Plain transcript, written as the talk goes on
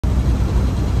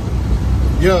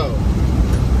Yo,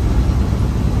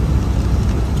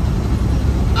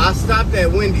 I stopped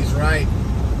at Wendy's, right,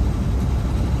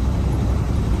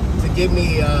 to get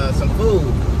me some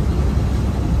food.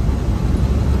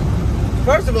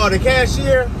 First of all, the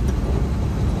cashier,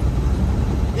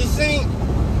 he seemed,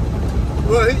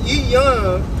 well, he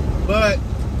young, but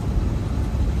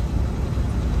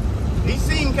he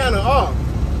seemed kind of off.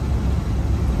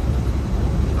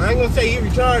 I ain't gonna say he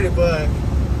retarded, but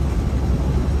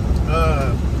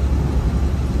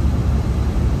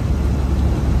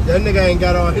that nigga ain't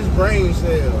got all his brain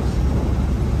cells.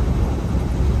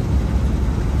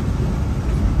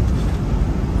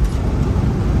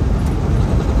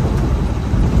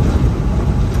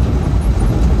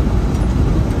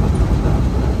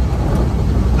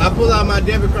 I pull out my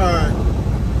debit card.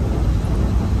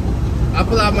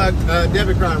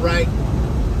 Debit card, right?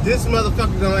 This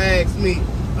motherfucker gonna ask me,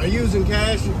 are you using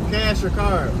cash or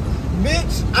card?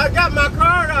 Bitch, I got my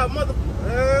card out, motherfucker.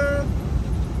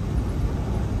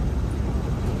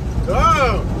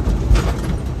 Oh.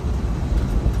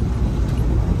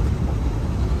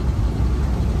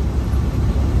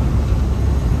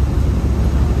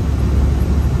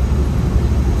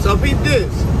 So peep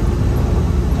this.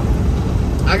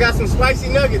 I got some spicy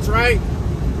nuggets, right?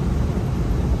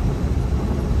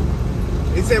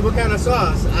 He said, what kind of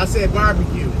sauce? I said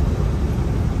barbecue.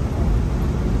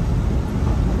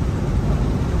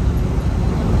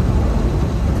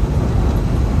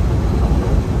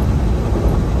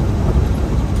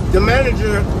 The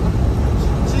manager,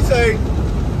 she say,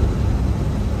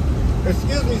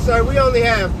 excuse me, sir, we only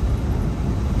have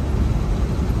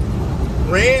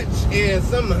ranch and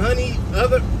some honey,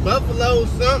 other buffalo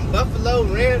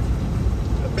ranch.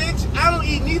 Bitch, I don't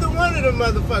eat neither one of them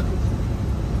motherfuckers.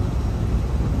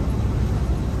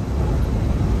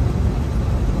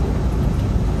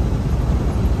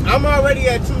 I'm already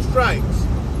at 2 strikes.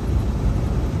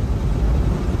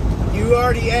 You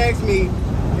already asked me,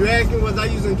 was I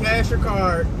using cash or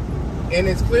card? And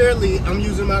it's clearly I'm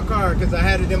using my card because I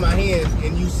had it in my hand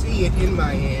and you see it in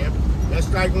my hand. That's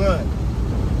strike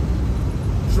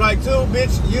 1. Strike 2,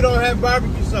 bitch, you don't have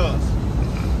barbecue sauce.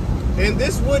 And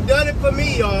this would done it for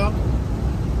me, y'all.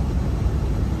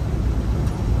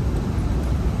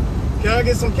 Can I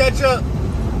get some ketchup?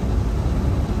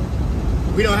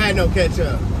 We don't have no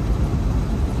ketchup.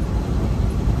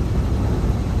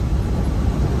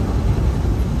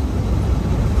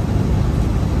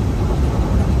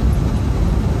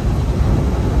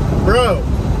 Bro.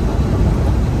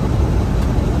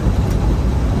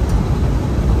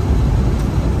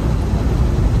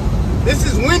 This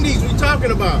is Wendy's we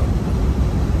talking about.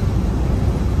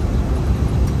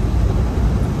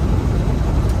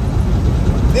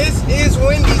 This is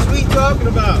Wendy's we talking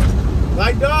about.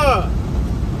 Like, dog.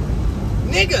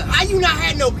 Nigga, how you not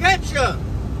had no ketchup?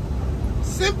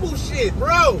 Simple shit,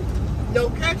 bro. No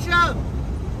ketchup.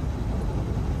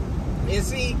 And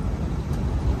see,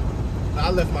 I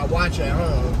left my watch at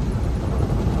home.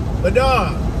 But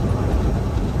dog,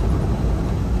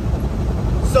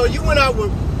 so you went out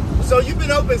with, so you've been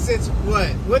open since what?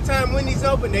 What time Wendy's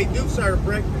open? They do serve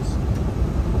breakfast.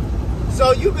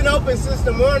 So you've been open since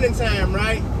the morning time,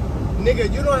 right? Nigga,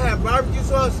 you don't have barbecue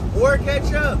sauce or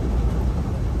ketchup.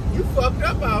 You fucked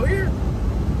up out here.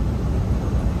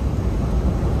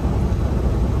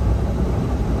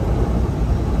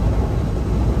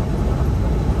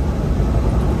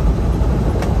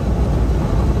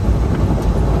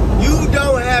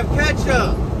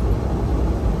 Ketchup.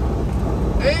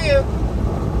 And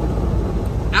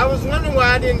I was wondering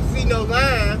why I didn't see no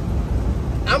line.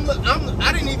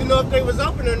 I didn't even know if they was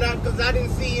open or not because I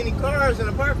didn't see any cars in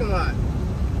the parking lot.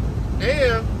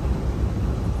 And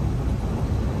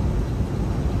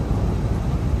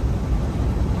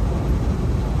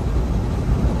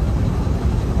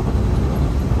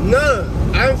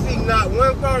none. I didn't see not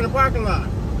one car in the parking lot.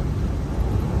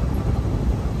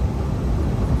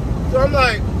 So I'm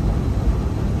like,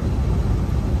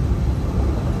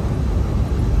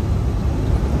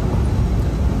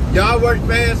 y'all work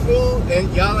fast food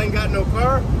and y'all ain't got no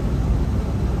car?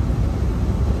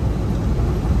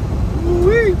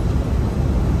 Woo-wee.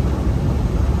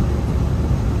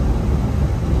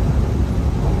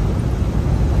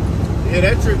 Yeah,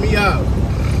 that tripped me out.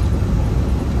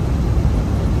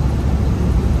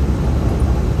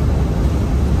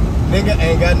 Nigga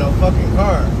ain't got no fucking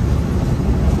car.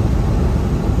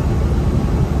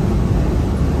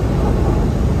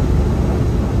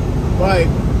 Like,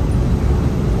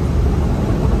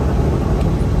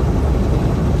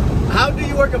 how do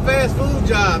you work a fast food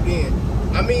job then?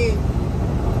 I mean,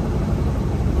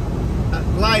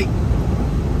 like,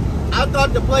 I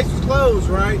thought the place was closed,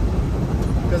 right?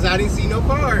 because I didn't see no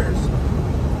cars.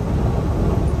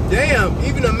 Damn,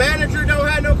 even the manager don't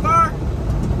have no car?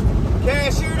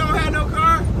 Cashier don't have no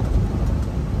car?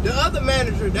 The other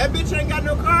manager, that bitch ain't got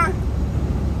no car?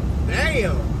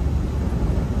 Damn.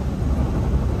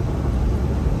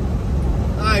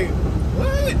 Like,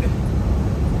 what?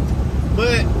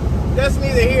 But that's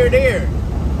neither here nor there.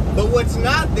 But what's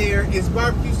not there is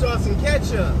barbecue sauce and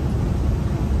ketchup.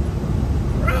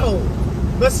 Bro.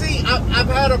 But see, I've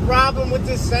had a problem with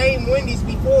this same Wendy's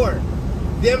before.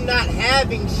 Them not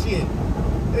having shit.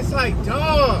 It's like,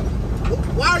 dog,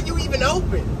 why are you even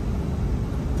open?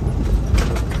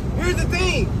 Here's the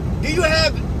thing. Do you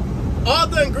have all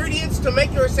the ingredients to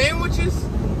make your sandwiches?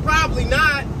 Probably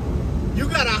not. You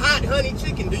got a hot honey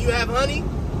chicken. Do you have honey?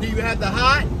 Do you have the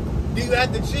hot? Do you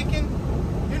have the chicken?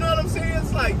 You know what I'm saying?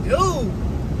 It's like, dude,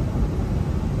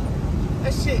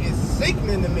 that shit is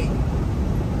sickening to me.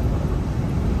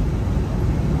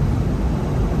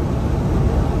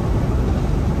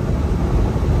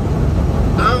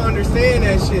 I don't understand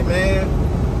that shit, man.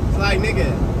 It's like, nigga,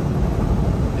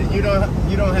 you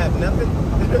don't have nothing.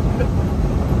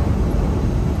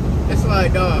 It's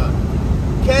like, dog,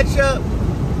 ketchup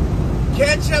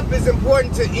is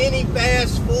important to any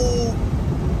fast food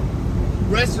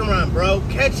restaurant, bro.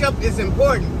 Ketchup is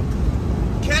important.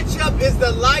 Ketchup is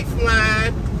the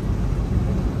lifeline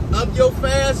of your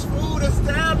fast food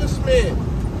establishment.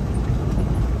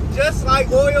 Just like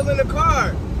oil in a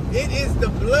car. It is the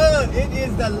blood. It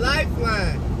is the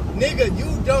lifeline. Nigga,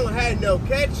 you don't have no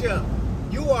ketchup.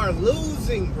 You are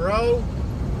losing, bro.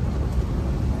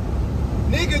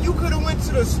 Nigga, you could have went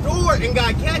to the store and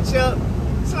got ketchup.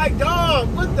 It's like,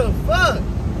 dog, what the fuck?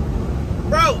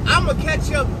 Bro, I'm a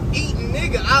ketchup eating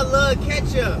nigga. I love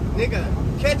ketchup, nigga.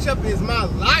 Ketchup is my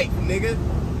life, nigga.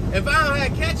 If I don't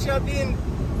have ketchup, then,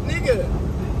 nigga,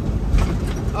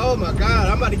 oh my God,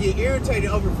 I'm about to get irritated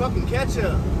over fucking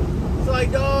ketchup. It's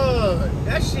like, dog,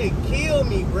 that shit kill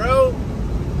me, bro.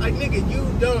 Like, nigga, you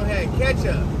don't have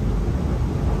ketchup.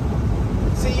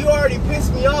 See, you already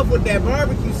pissed me off with that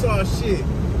barbecue sauce shit.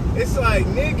 It's like,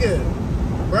 nigga,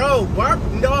 bro,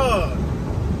 dog.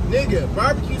 Nigga,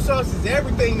 barbecue sauce is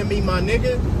everything to me, my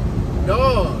nigga.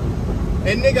 Dog.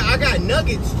 And nigga, I got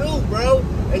nuggets too, bro.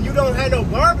 And you don't have no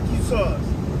barbecue sauce.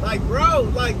 Like,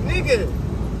 bro, like, nigga,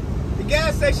 the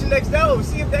gas station next door,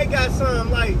 see if they got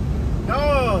some, like,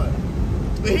 dog.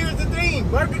 But here's the thing,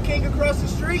 Burger King across the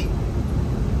street.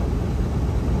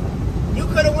 You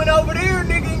could have went over there,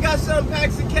 nigga, and got some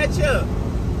packs of ketchup.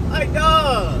 Like,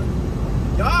 dog.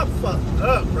 Y'all fucked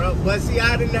up, bro. But see,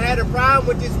 I didn't have a problem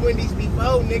with this Wendy's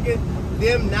before, nigga.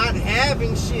 Them not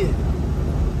having shit.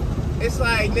 It's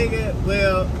like, nigga,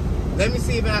 well, let me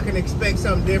see if I can expect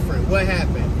something different. What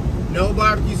happened? No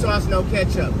barbecue sauce, no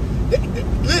ketchup.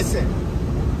 Listen.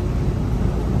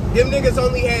 Them niggas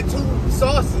only had 2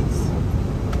 sauces.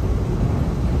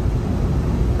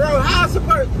 Bro, how's a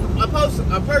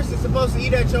person supposed to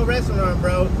eat at your restaurant,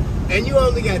 bro, and you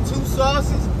only got 2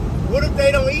 sauces? What if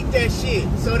they don't eat that shit?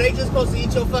 So they just supposed to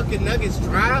eat your fucking nuggets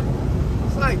dry?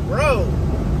 It's like, bro.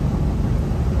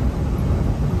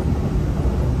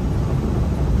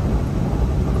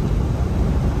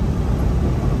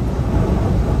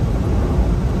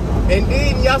 And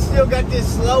then y'all still got this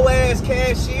slow ass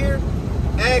cashier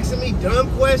asking me dumb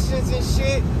questions and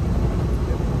shit.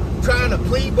 Trying to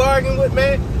plea bargain with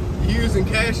me. Using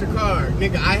cash or card.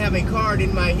 Nigga, I have a card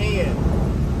in my hand.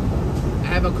 I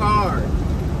have a card.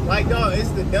 Like, dog, it's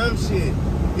the dumb shit.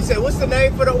 He said, what's the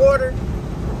name for the order?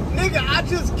 Nigga, I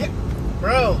just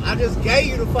gave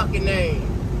you the fucking name.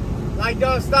 Like,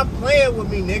 dog, stop playing with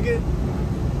me, nigga.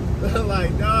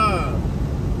 Like, dog,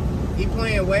 he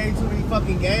playing way too many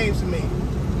fucking games for me.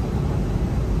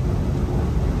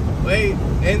 Wait,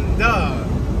 and dog,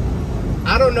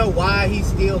 I don't know why he's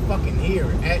still fucking here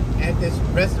at this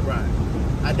restaurant.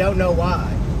 I don't know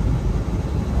why.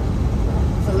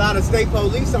 It's a lot of state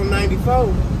police on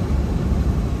 94.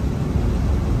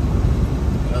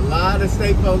 A lot of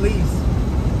state police.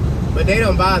 But they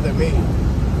don't bother me.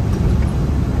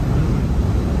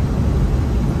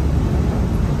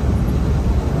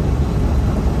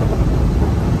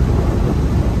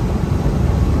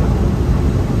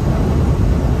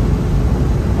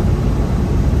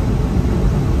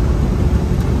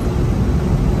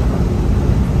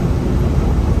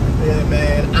 Yeah,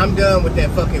 man, I'm done with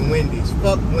that fucking Wendy's.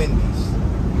 Fuck Wendy's.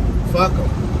 Fuck them.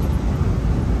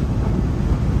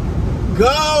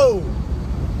 Go!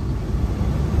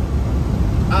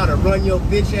 I ought to run your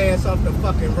bitch ass off the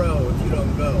fucking road if you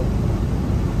don't go.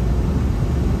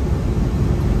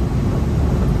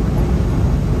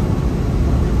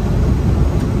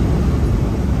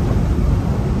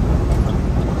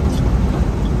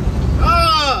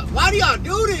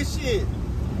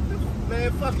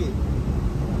 man. Fuck it.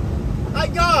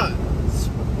 Like, God,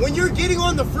 when you're getting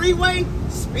on the freeway,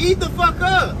 speed the fuck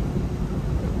up.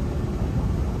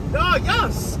 Dog,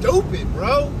 y'all stupid,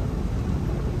 bro.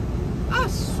 I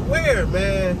swear,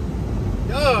 man.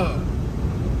 Dog.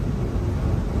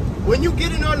 When you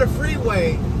getting on the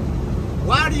freeway,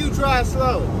 why do you drive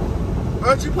slow?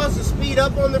 Aren't you supposed to speed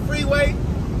up on the freeway?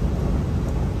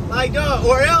 Like, dog,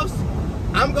 or else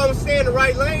I'm gonna stay in the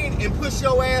right lane and push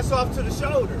your ass off to the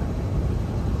shoulder.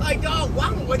 Like, dog, why,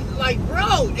 like,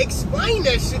 bro, explain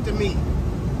that shit to me.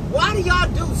 Why do y'all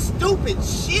do stupid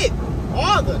shit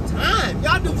all the time?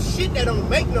 Y'all do shit that don't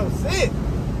make no sense.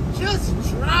 Just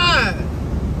drive.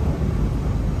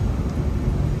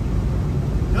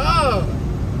 Dog.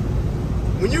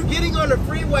 When you're getting on the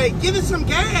freeway, give it some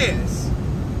gas.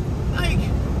 Like,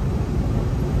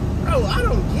 bro, I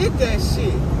don't get that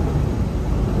shit.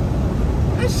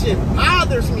 That shit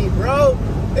bothers me, bro.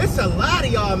 It's a lot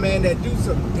of y'all, man, that do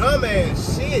some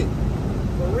dumbass shit.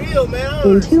 For real, man. I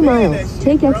don't In 2 miles, shit,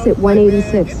 take bro. exit Like,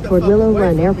 186 man, toward Willow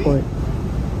Run me. Airport.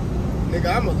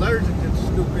 Nigga, I'm allergic to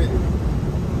stupidity.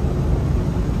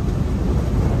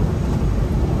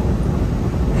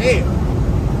 Damn.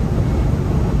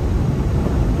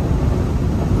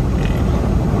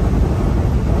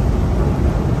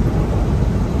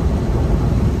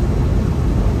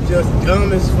 Just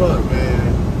dumb as fuck, man.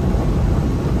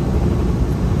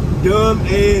 Dumb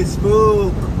as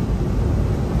fuck.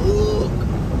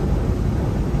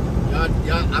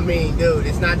 Y'all, I mean, dude,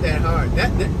 it's not that hard.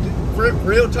 That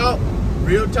real talk,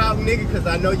 nigga, because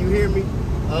I know you hear me.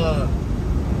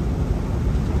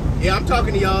 Yeah, I'm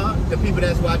talking to y'all, the people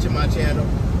that's watching my channel.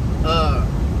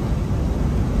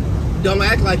 Don't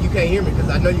act like you can't hear me, because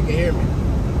I know you can hear me.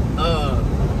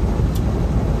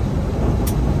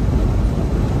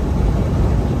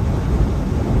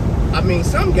 I mean,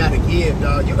 something gotta give,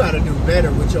 dog. You gotta do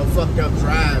better with your fucked up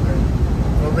driving.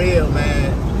 For real,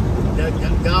 man.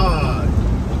 Dog.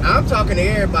 I'm talking to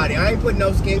everybody. I ain't putting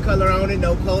no skin color on it,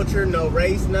 no culture, no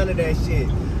race, none of that shit.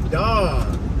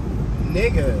 Dog.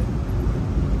 Nigga.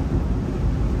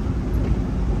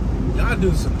 Y'all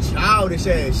do some childish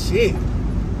ass shit.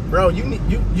 Bro, you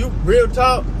real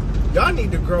talk, y'all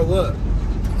need to grow up.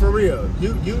 For real.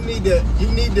 You need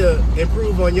to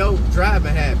improve on your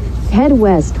driving habits. Head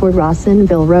west toward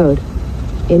Rawsonville Road.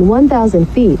 In 1,000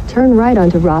 feet, turn right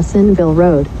onto Rawsonville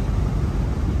Road.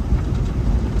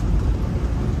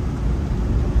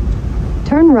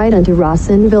 Turn right onto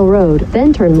Rawsonville Road,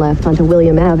 then turn left onto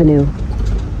William Avenue.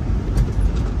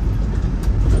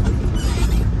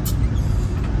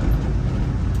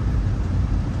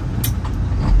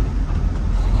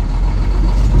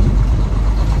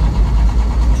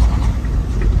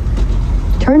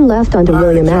 Turn left onto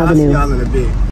William Avenue. I'll see y'all in a bit.